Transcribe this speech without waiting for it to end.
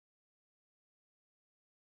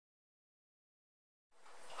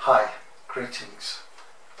Greetings.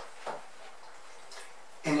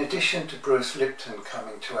 In addition to Bruce Lipton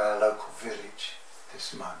coming to our local village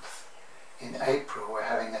this month, in April we're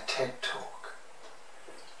having a TED Talk.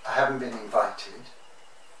 I haven't been invited,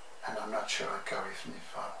 and I'm not sure I'd go even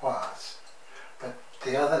if I was, but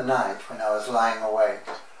the other night when I was lying awake,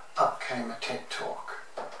 up came a TED Talk,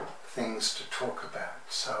 things to talk about,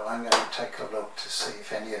 so I'm going to take a look to see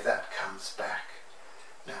if any of that comes back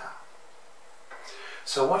now.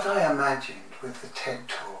 So what I imagined with the TED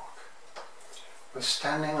Talk was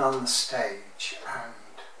standing on the stage and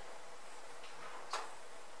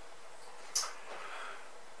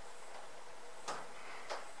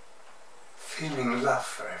feeling love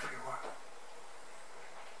for everyone,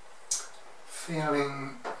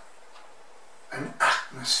 feeling an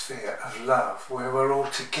atmosphere of love where we're all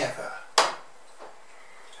together.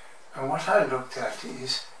 And what I looked at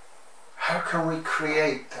is, how can we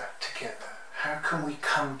create that together? How can we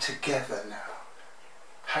come together now?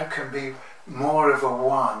 How can we be more of a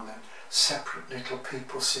one than separate little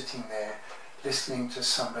people sitting there listening to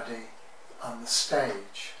somebody on the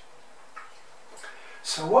stage?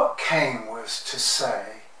 So what came was to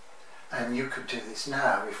say, and you could do this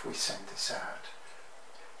now if we send this out,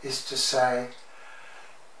 is to say,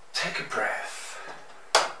 take a breath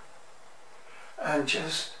and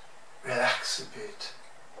just relax a bit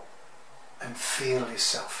and feel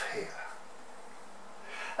yourself here.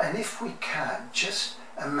 And if we can, just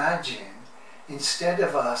imagine, instead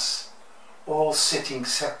of us all sitting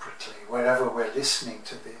separately wherever we're listening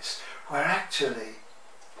to this, we're actually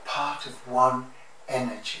part of one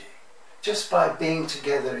energy. Just by being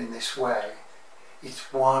together in this way,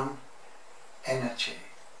 it's one energy.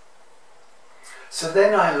 So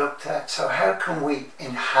then I looked at, so how can we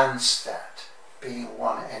enhance that, being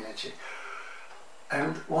one energy?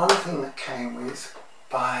 And one thing that came with,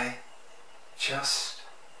 by just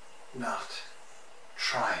not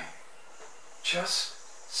trying, just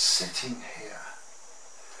sitting here,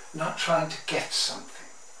 not trying to get something,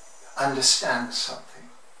 understand something,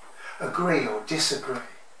 agree or disagree,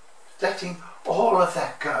 letting all of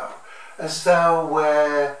that go, as though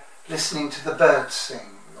we're listening to the birds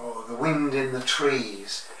sing or the wind in the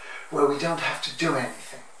trees, where we don't have to do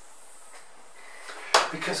anything.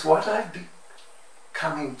 Because what I've been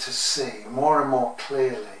coming to see more and more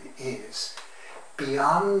clearly is,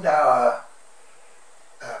 beyond our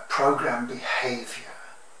program behaviour,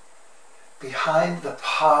 behind the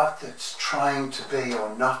part that's trying to be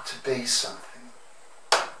or not to be something,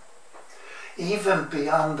 even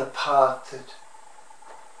beyond the part that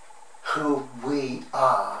who we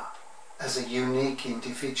are as a unique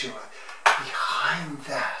individual, behind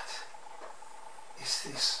that is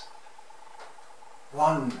this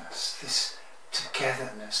oneness, this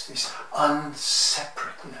togetherness, this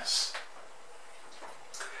unseparateness.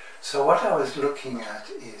 So what I was looking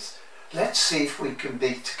at is, let's see if we can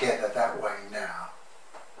be together that way now.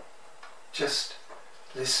 Just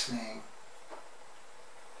listening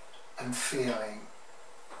and feeling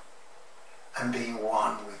and being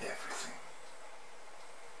one with everything.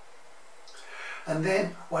 And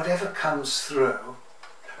then whatever comes through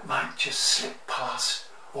might just slip past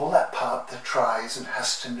all that part that tries and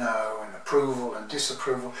has to know, and approval and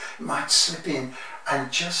disapproval, it might slip in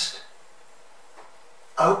and just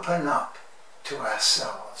open up to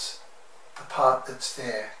ourselves, the part that's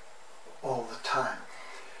there all the time.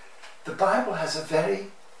 The Bible has a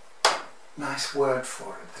very nice word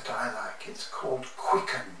for it that I like. It's called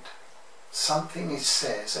quickened. Something it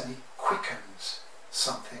says and it quickens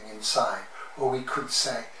something inside. Or we could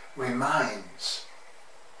say reminds.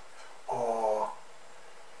 Or,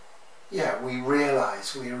 yeah, we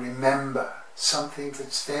realize, we remember something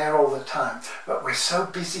that's there all the time, but we're so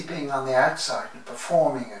busy being on the outside and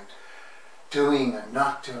performing and doing and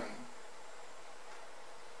not doing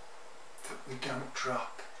that we don't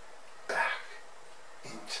drop back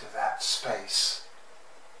into that space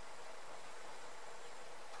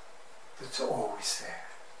that's always there.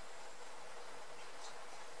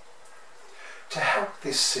 To help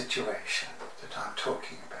this situation that I'm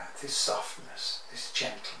talking about, this softness, this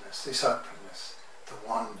gentleness, this openness, the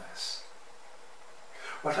oneness,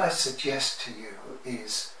 what I suggest to you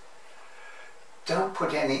is, don't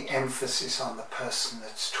put any emphasis on the person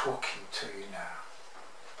that's talking to you now,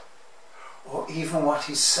 or even what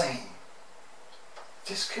he's saying.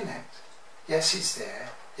 Disconnect. Yes, he's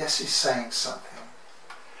there. Yes, he's saying something.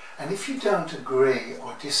 And if you don't agree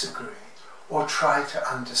or disagree, or try to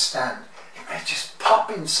understand, it may just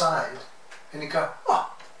pop inside and you go,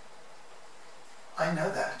 oh, I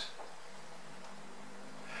know that.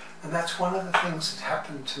 And that's one of the things that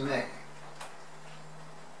happened to me.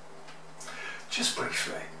 Just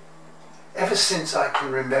briefly, ever since I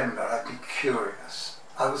can remember, I've been curious.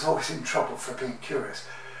 I was always in trouble for being curious.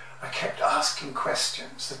 I kept asking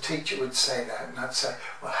questions. The teacher would say that, and I'd say,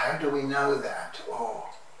 well, how do we know that? Or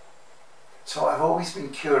so I've always been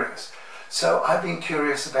curious. So I've been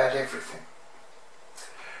curious about everything.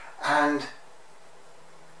 And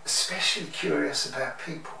especially curious about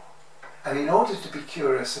people. And in order to be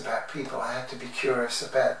curious about people, I had to be curious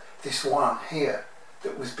about this one here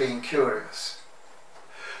that was being curious.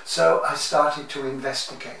 So I started to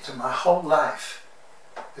investigate, and my whole life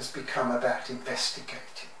has become about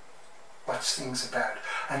investigating. What's things about?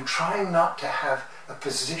 And trying not to have a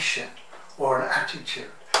position or an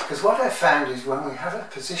attitude. Because what I found is when we have a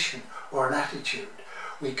position or an attitude,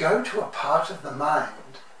 we go to a part of the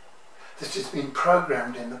mind that has been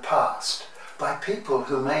programmed in the past by people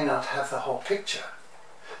who may not have the whole picture.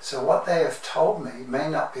 So what they have told me may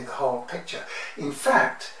not be the whole picture. In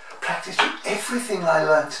fact, practically everything I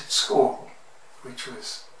learnt at school, which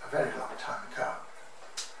was a very long time ago,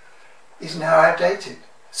 is now outdated,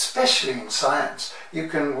 especially in science. You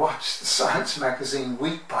can watch the science magazine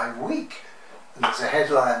week by week, and there's a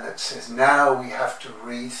headline that says, now we have to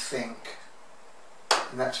rethink.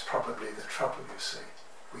 And that's probably the trouble, you see.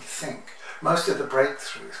 We think. Most of the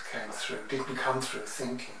breakthroughs didn't come through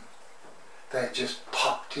thinking. They just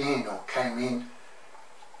popped in or came in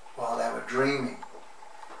while they were dreaming.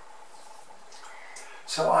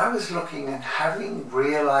 So I was looking and having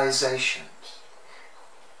realizations.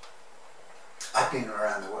 I've been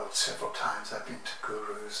around the world several times. I've been to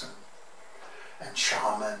gurus and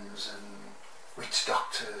shamans and witch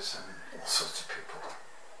doctors and all sorts of people.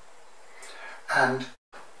 And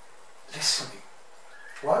listening.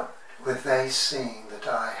 What were they seeing that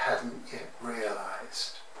I hadn't yet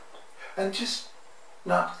realized? And just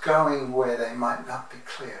not going where they might not be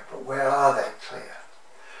clear, but where are they clear?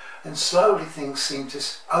 And slowly things seem to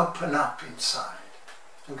open up inside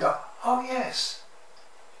and go, oh yes,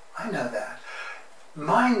 I know that.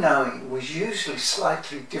 My knowing was usually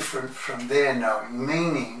slightly different from their knowing,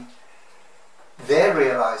 meaning their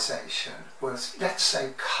realization was, let's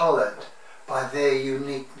say, coloured by their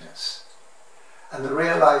uniqueness. And the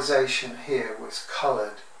realization here was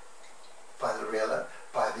coloured by the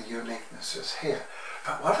uniquenesses here.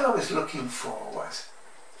 But what I was looking for was,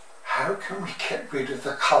 how can we get rid of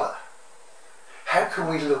the colour? How can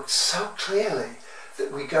we look so clearly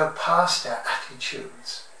that we go past our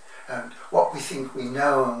attitudes and what we think we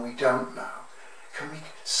know and we don't know? Can we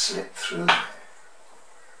slip through there?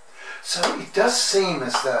 So it does seem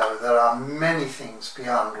as though there are many things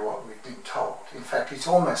beyond what we've been told. In fact, it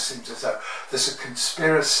almost seems as though there's a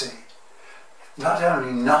conspiracy not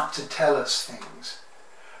only not to tell us things,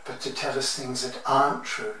 but to tell us things that aren't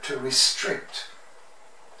true, to restrict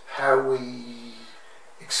how we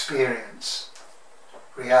experience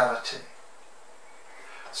reality.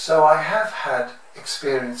 So I have had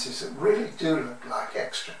experiences that really do look like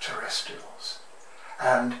extraterrestrials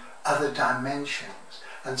and other dimensions.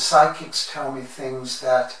 And psychics tell me things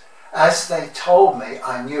that, as they told me,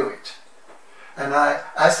 I knew it. And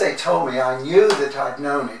as they told me, I knew that I'd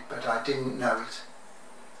known it, but I didn't know it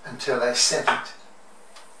until they said it.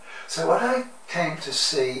 So what I came to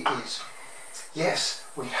see is, yes,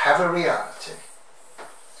 we have a reality.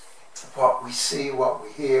 What we see, what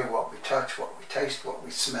we hear, what we touch, what we taste, what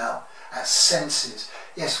we smell, as senses.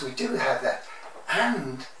 Yes, we do have that.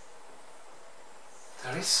 And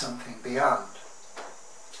there is something beyond.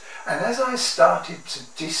 And as I started to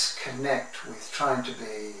disconnect with trying to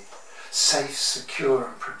be safe, secure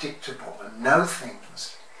and predictable and know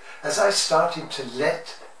things, as I started to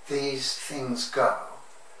let these things go,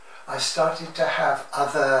 I started to have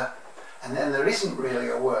other, and then there isn't really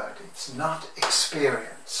a word, it's not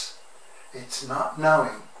experience, it's not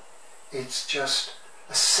knowing, it's just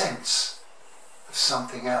a sense of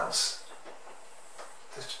something else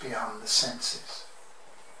that's beyond the senses.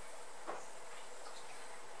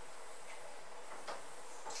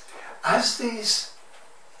 As these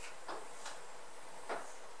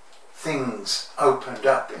things opened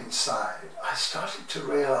up inside, I started to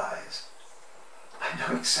realize I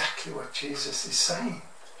know exactly what Jesus is saying.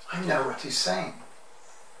 I know what he's saying.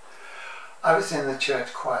 I was in the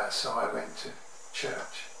church choir, so I went to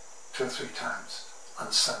church 2 or 3 times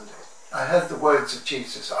on Sunday. I heard the words of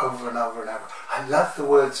Jesus over and over and over. I love the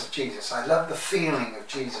words of Jesus. I love the feeling of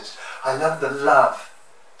Jesus. I love the love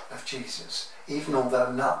of Jesus, even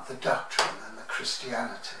although not the doctrine and the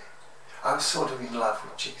Christianity. I was sort of in love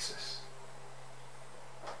with Jesus.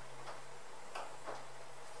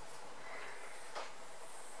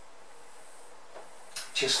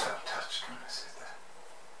 Just felt touched when I said that.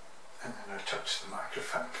 And then I touched the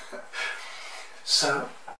microphone. So,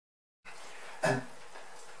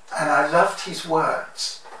 loved his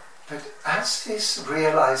words, but as this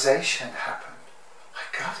realization happened,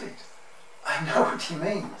 I got it. I know what he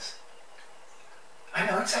means. I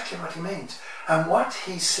know exactly what he means. And what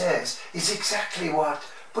he says is exactly what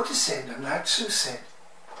Buddha said and Lowe said.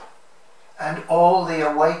 And all the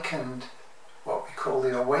awakened, what we call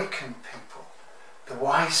the awakened people, the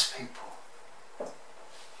wise people,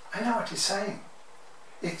 I know what he's saying.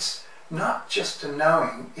 It's not just a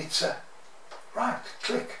knowing, it's a right,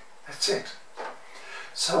 click, that's it.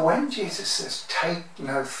 So when Jesus says, take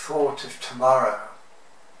no thought of tomorrow,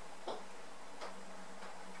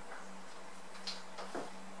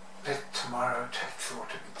 let tomorrow take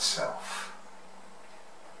thought of itself.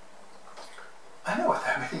 I know what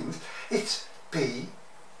that means. It's be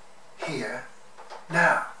here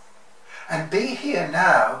now. And be here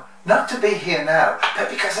now, not to be here now, but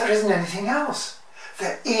because there isn't anything else.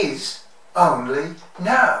 There is only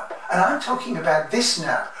now. And I'm talking about this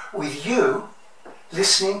now, with you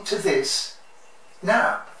listening to this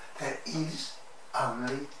now. There is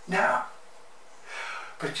only now.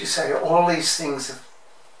 But you say all these things are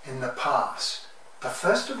in the past. But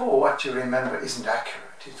first of all, what you remember isn't accurate.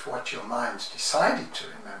 It's what your mind's decided to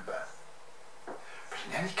remember. But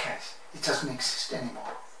in any case, it doesn't exist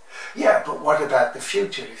anymore. Yeah, but what about the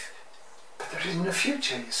future? But there isn't a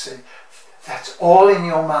future, you see. That's all in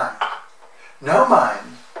your mind. No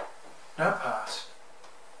mind, no past,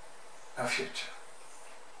 no future.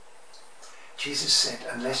 Jesus said,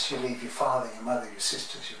 unless you leave your father, your mother, your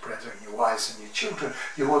sisters, your brethren, your wives and your children,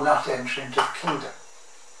 you will not enter into the kingdom.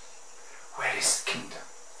 Where is the kingdom?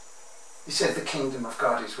 He said the kingdom of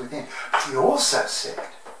God is within. But he also said,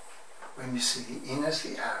 when you see the in as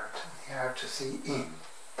the out, and the out as the in,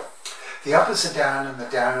 the up as the down and the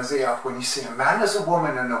down as the up, when you see a man as a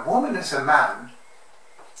woman and a woman as a man,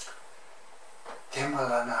 then will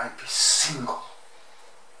an eye be single,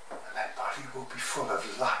 and that body will be full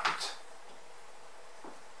of light,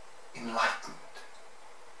 enlightened.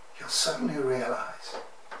 You'll suddenly realize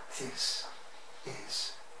this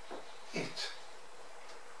is it.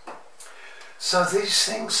 So these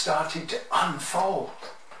things started to unfold.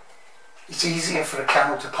 It's easier for a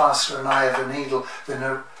camel to pass through an eye of a needle than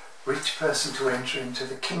a rich person to enter into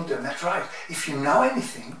the kingdom. That's right. If you know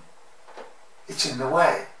anything, it's in the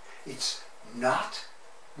way. It's not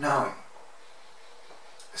knowing.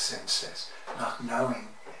 The sense says, not knowing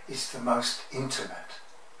is the most intimate.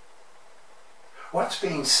 What's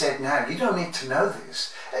being said now, you don't need to know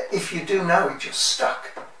this. If you do know it, you're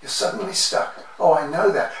stuck. You're suddenly stuck. Oh, I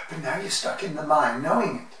know that. But now you're stuck in the mind,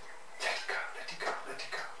 knowing it. Let it go, let it go, let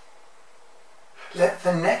it go. Let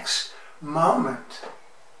the next moment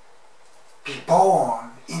be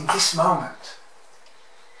born in this moment.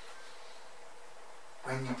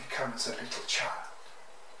 When you become as a little child.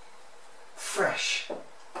 Fresh,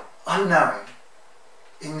 unknowing,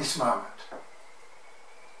 in this moment.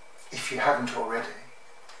 If you haven't already,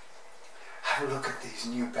 have a look at these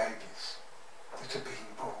new babies that are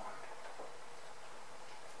being born.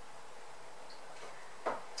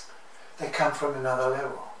 They come from another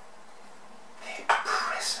level. They're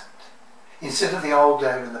present. Instead of the old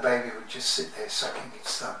day when the baby would just sit there sucking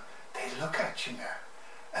its thumb, they look at you now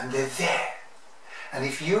and they're there. And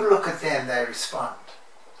if you look at them, they respond,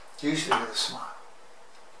 usually with a smile.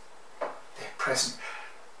 They're present.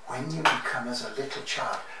 When you become as a little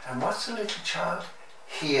child, and what's a little child?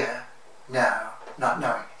 Here, now, not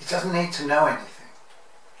knowing. It doesn't need to know anything.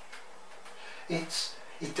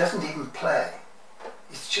 It doesn't even play.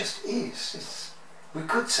 It just is. We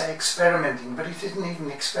could say experimenting, but it isn't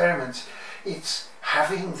even experiments. It's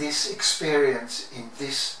having this experience in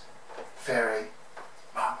this very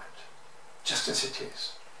moment, just as it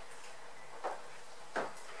is.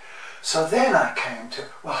 So then I came to,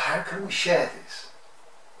 well, how can we share this?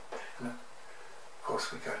 And of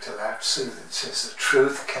course we go to Lowe that says the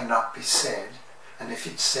truth cannot be said, and if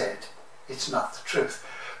it's said, it's not the truth.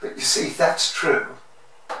 But you see, if that's true,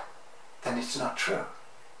 then it's not true.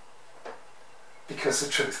 Because the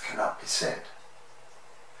truth cannot be said.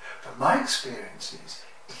 But my experience is,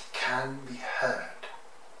 it can be heard.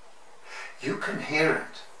 You can hear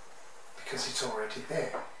it, because it's already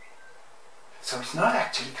there. So it's not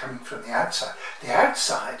actually coming from the outside. The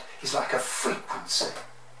outside is like a frequency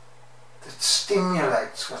that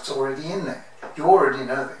stimulates what's already in there. You already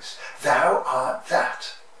know this. Thou art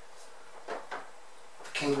that.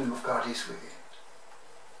 The kingdom of God is within.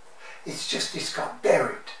 It's just, it's got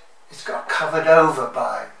buried. It's got covered over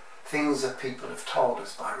by things that people have told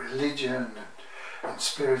us, by religion and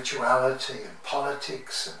spirituality and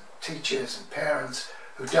politics and teachers and parents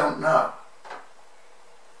who don't know.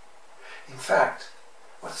 In fact,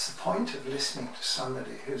 what's the point of listening to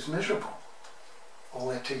somebody who's miserable? All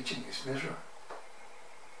they're teaching is misery.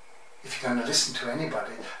 If you're going to listen to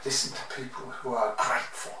anybody, listen to people who are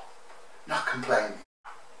grateful, not complaining.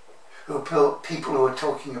 People who are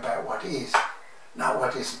talking about what is, not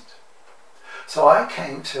what isn't. So I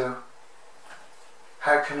came to,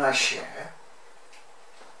 how can I share?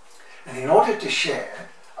 And in order to share,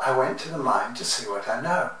 I went to the mind to see what I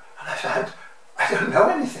know. And I found I don't know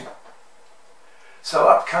anything. So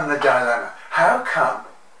up come the dilemma. How come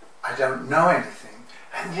I don't know anything,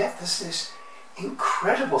 and yet there's this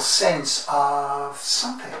incredible sense of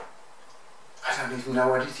something? I don't even know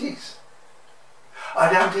what it is.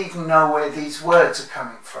 I don't even know where these words are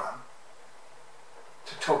coming from.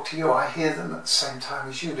 To talk to you, I hear them at the same time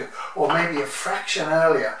as you do. Or maybe a fraction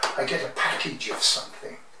earlier, I get a package of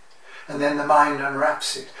something. And then the mind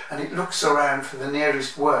unwraps it, and it looks around for the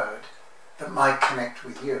nearest word that might connect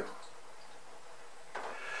with you.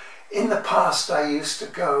 In the past, I used to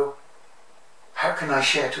go, how can I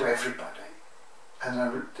share to everybody?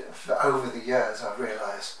 And over the years, I've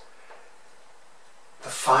realized the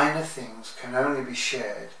finer things can only be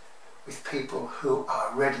shared with people who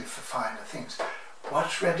are ready for finer things.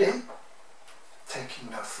 What's ready? Taking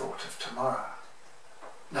no thought of tomorrow.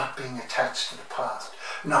 Not being attached to the past.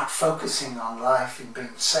 Not focusing on life in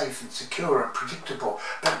being safe and secure and predictable,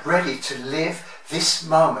 but ready to live this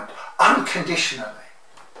moment unconditionally.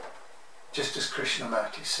 Just as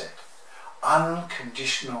Krishnamurti said,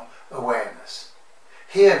 unconditional awareness.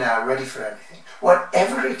 Here now, ready for anything.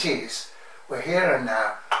 Whatever it is, we're here and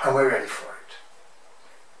now, and we're ready for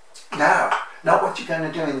it. Now, not what you're going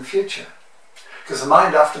to do in the future. Because the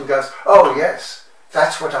mind often goes, oh yes,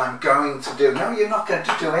 that's what I'm going to do. No, you're not going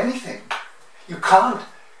to do anything. You can't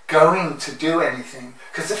going to do anything,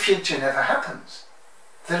 because the future never happens.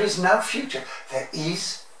 There is no future. There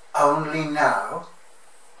is only now.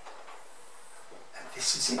 And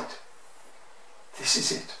this is it. This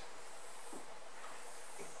is it.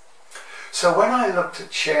 So when I looked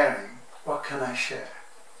at sharing, what can I share?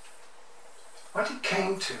 What it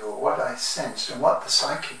came to, or what I sensed, and what the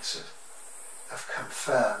psychics have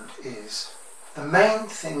confirmed is the main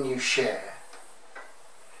thing you share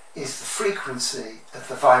is the frequency of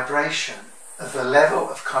the vibration of the level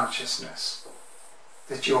of consciousness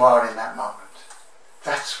that you are in that moment.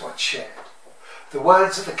 That's what's shared. The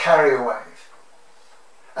words are the carrier wave,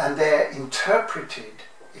 and they're interpreted,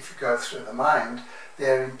 if you go through the mind,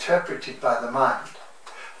 they're interpreted by the mind.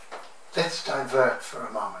 Let's divert for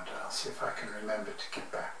a moment, and I'll see if I can remember to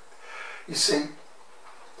get back. You see,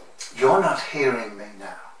 you're not hearing me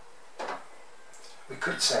now. We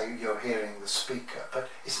could say you're hearing the speaker, but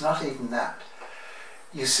it's not even that.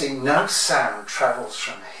 You see, no sound travels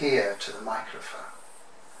from here to the microphone.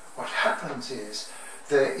 What happens is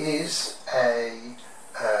there is a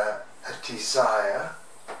desire,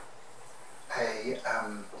 a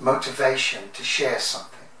motivation to share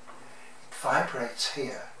something. It vibrates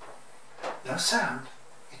here. No sound,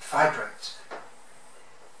 it vibrates.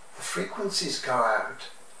 The frequencies go out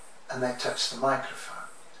and they touch the microphone.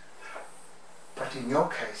 But in your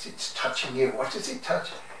case, it's touching you. What does it touch?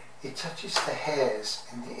 It touches the hairs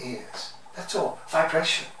in the ears. That's all.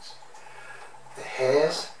 Vibrations. The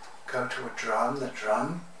hairs go to a drum. The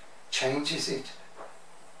drum changes it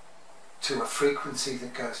to a frequency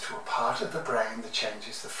that goes to a part of the brain that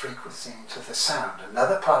changes the frequency into the sound.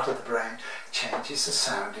 Another part of the brain changes the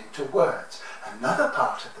sound into words. Another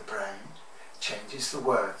part of the brain changes the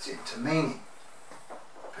words into meaning.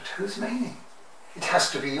 But whose meaning? It has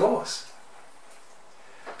to be yours.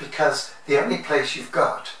 Because the only place you've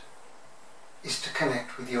got is to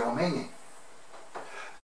connect with your meaning.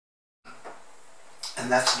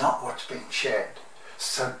 And that's not what's being shared.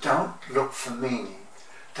 So don't look for meaning.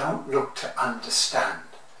 Don't look to understand.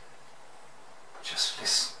 Just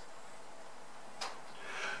listen.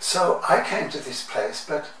 So I came to this place,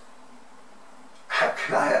 but how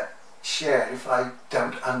can I share if I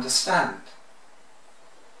don't understand?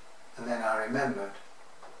 And then I remembered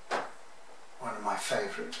one of my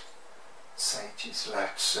favourite sages,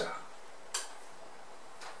 Lowe.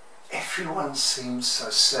 Everyone seems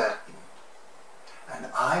so certain, and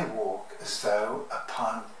I walk as though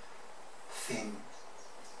upon thin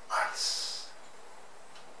ice.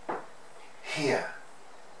 Here,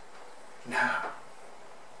 now,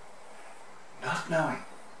 not knowing,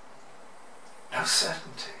 no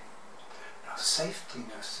certainty, no safety,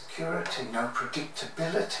 no security, no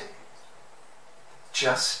predictability,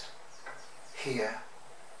 just here,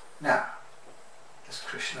 now, as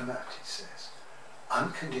Krishnamurti says,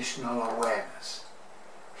 unconditional awareness,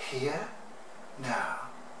 here, now,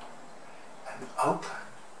 and open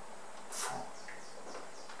for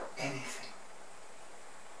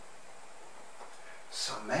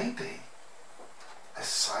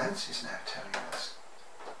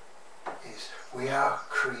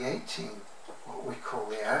limiting what we call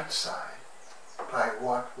the outside by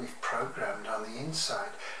what we've programmed on the inside.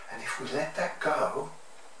 And if we let that go,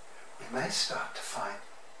 we may start to find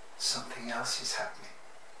something else is happening.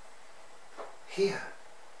 Here,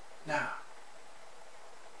 now.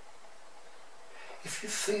 If you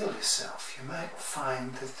feel yourself, you might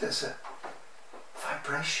find that there's a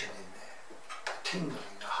vibration in there, a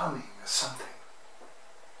tingling, a humming, or something.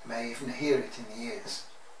 You may even hear it in the ears.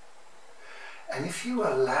 And if you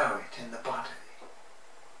allow it in the body,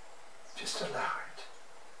 just allow it,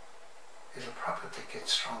 it'll probably get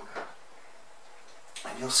stronger.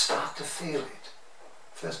 And you'll start to feel it,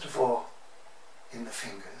 first of all, in the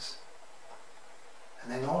fingers,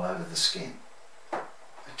 and then all over the skin, a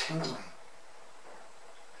tingling.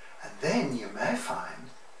 And then you may find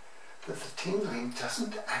that the tingling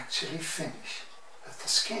doesn't actually finish at the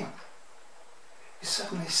skin. You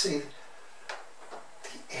suddenly see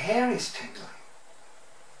the air is tingling.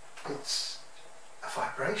 It's a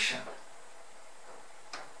vibration.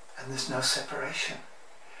 And there's no separation.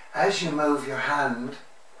 As you move your hand,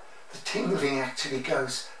 the tingling actually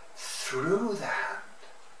goes through the hand.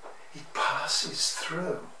 It passes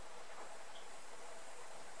through.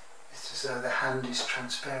 It's as though the hand is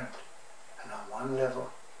transparent. And on one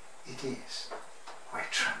level, it is. We're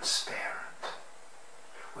transparent.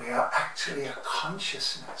 We are actually a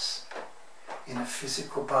consciousness in a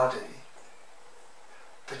physical body.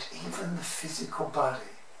 But even the physical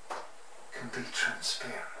body can be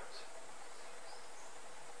transparent.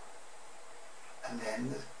 And then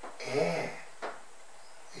the air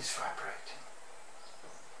is vibrating.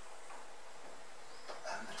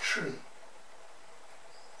 And the tree.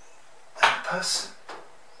 And the person.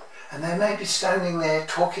 And they may be standing there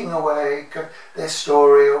talking away their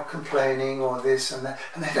story or complaining or this and that,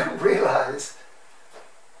 and they don't realize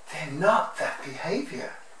they're not that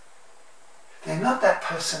behavior. They're not that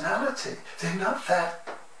personality. They're not that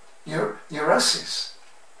neurosis.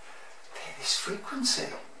 They're this frequency.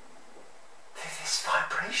 They're this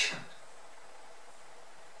vibration.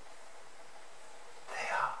 They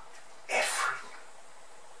are everything.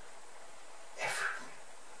 Everything.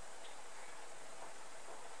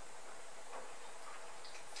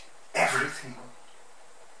 Everything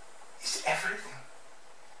is everything.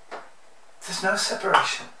 There's no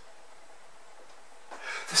separation.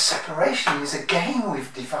 The separation is a game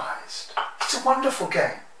we've devised. It's a wonderful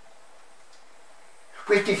game.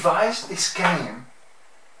 We've devised this game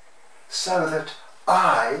so that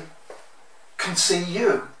I can see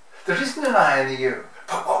you. There isn't an I and a you.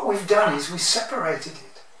 But what we've done is we separated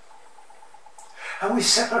it. And we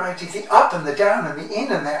separated the up and the down and the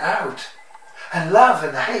in and the out. And love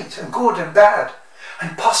and hate and good and bad.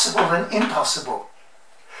 And possible and impossible.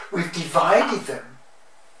 We've divided them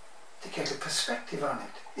to get a perspective on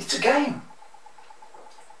it. It's a game.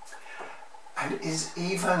 And is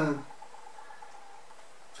even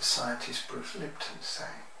the scientist Bruce Lipton saying,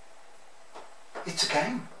 it's a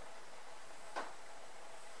game.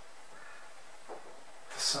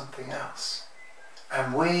 There's something else.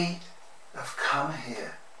 And we have come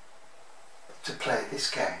here to play this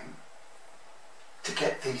game, to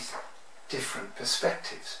get these different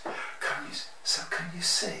perspectives. So can you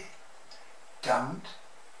see? Don't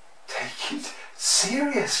take it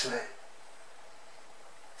seriously.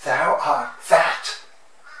 Thou art that.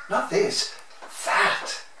 Not this.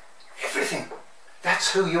 That. Everything.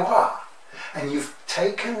 That's who you are. And you've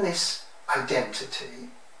taken this identity,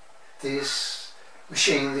 this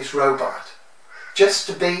machine, this robot, just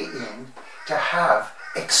to be in, to have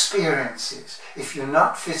experiences. If you're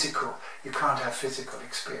not physical, you can't have physical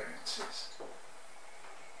experiences.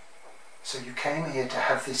 So you came here to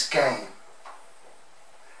have this game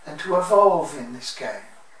and to evolve in this game.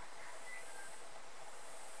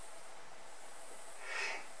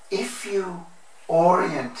 If you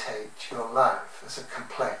orientate your life as a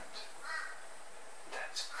complaint,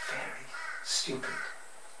 that's very stupid.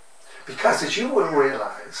 Because as you will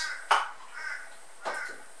realize,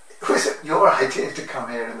 it wasn't your idea to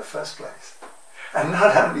come here in the first place. And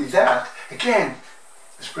not only that, again,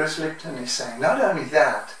 as Bruce Lipton is saying, not only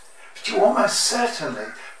that, but you almost certainly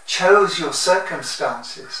chose your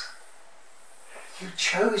circumstances. You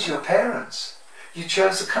chose your parents. You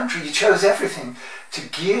chose the country. You chose everything to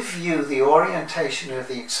give you the orientation of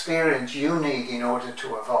the experience you need in order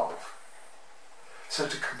to evolve. So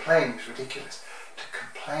to complain is ridiculous. To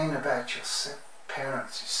complain about your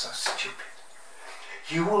parents is so stupid.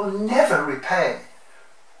 You will never repay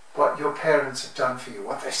what your parents have done for you,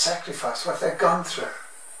 what they've sacrificed, what they've gone through,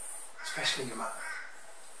 especially your mother.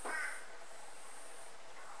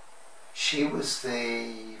 She was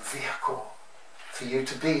the vehicle for you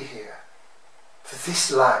to be here. for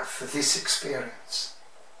this life, for this experience.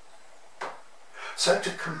 So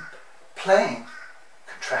to complain,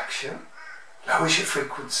 contraction, lowers your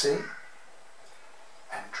frequency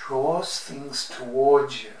and draws things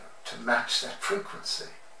towards you to match that frequency.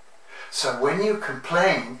 So when you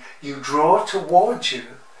complain, you draw towards you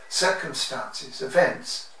circumstances,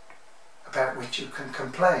 events about which you can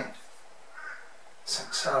complain.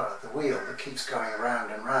 Samsara, the wheel that keeps going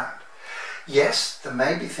round and round. Yes, there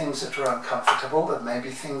may be things that are uncomfortable, there may be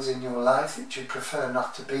things in your life that you prefer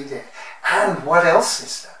not to be there. And what else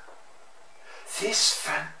is there? This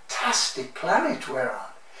fantastic planet we're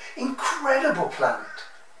on. Incredible planet.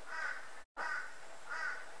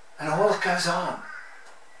 And all that goes on.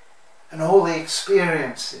 And all the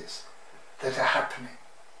experiences that are happening.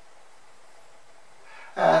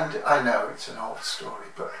 And I know it's an old story,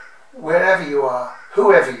 but wherever you are,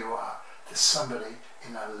 whoever you are, there's somebody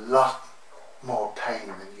in a lot more pain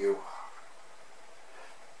than you are.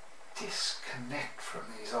 Disconnect from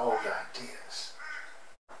these old ideas.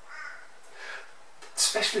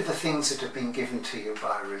 Especially the things that have been given to you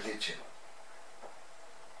by religion.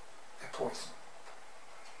 They're poison.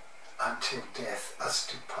 Until death us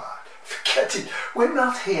do part. Forget it. We're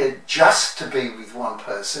not here just to be with one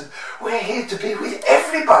person. We're here to be with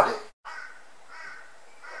everybody.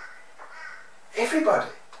 Everybody.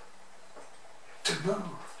 To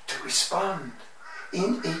move, to respond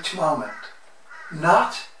in each moment.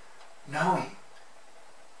 Not knowing.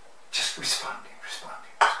 Just responding,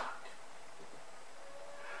 responding, responding.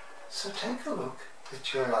 So take a look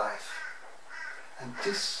at your life and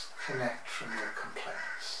disconnect from your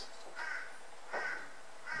complaints.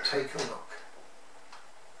 Take a look.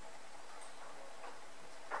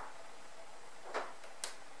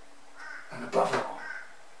 And above all,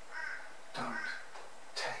 don't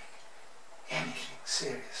take anything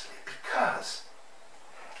seriously, because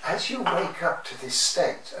as you wake up to this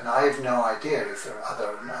state, and I have no idea if there are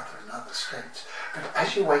other states, but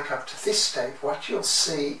as you wake up to this state, what you'll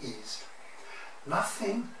see is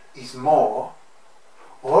nothing is more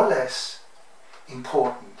or less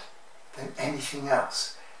important than anything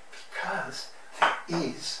else. Because there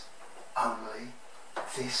is only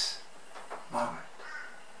this moment.